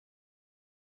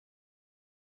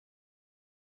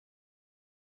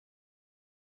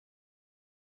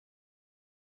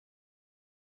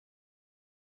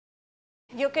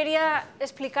Yo quería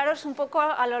explicaros un poco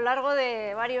a lo largo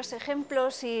de varios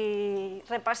ejemplos y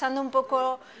repasando un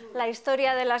poco la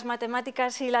historia de las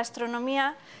matemáticas y la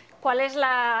astronomía, cuál es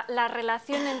la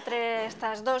relación entre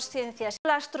estas dos ciencias.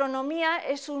 La astronomía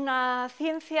es una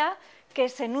ciencia que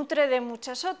se nutre de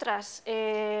muchas otras.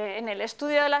 En el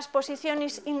estudio de las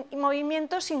posiciones y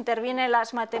movimientos intervienen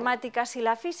las matemáticas y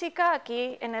la física.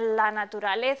 Aquí en la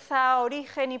naturaleza,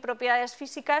 origen y propiedades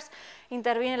físicas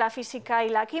interviene la física y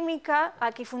la química.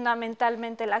 Aquí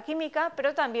fundamentalmente la química,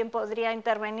 pero también podría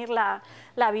intervenir la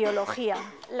biología.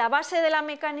 La base de la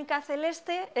mecánica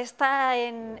celeste está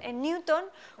en Newton,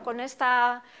 con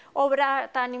esta obra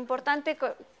tan importante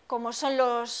como son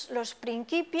los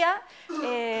Principia.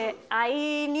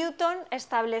 Ahí Newton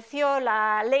estableció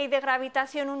la ley de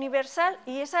gravitación universal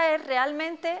y esa es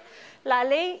realmente la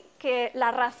ley,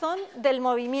 la razón del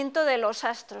movimiento de los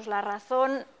astros, la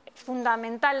razón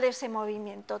fundamental de ese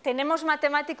movimiento. Tenemos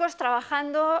matemáticos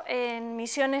trabajando en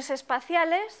misiones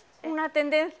espaciales. Una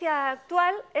tendencia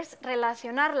actual es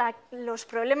relacionar los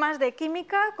problemas de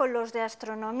química con los de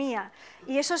astronomía,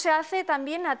 y eso se hace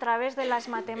también a través de las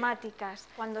matemáticas.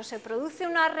 Cuando se produce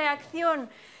una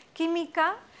reacción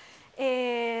química,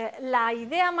 la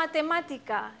idea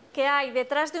matemática que hay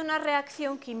detrás de una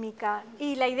reacción química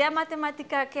y la idea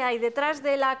matemática que hay detrás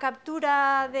de la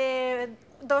captura de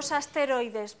dos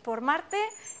asteroides por Marte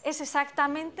es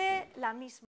exactamente la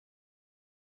misma.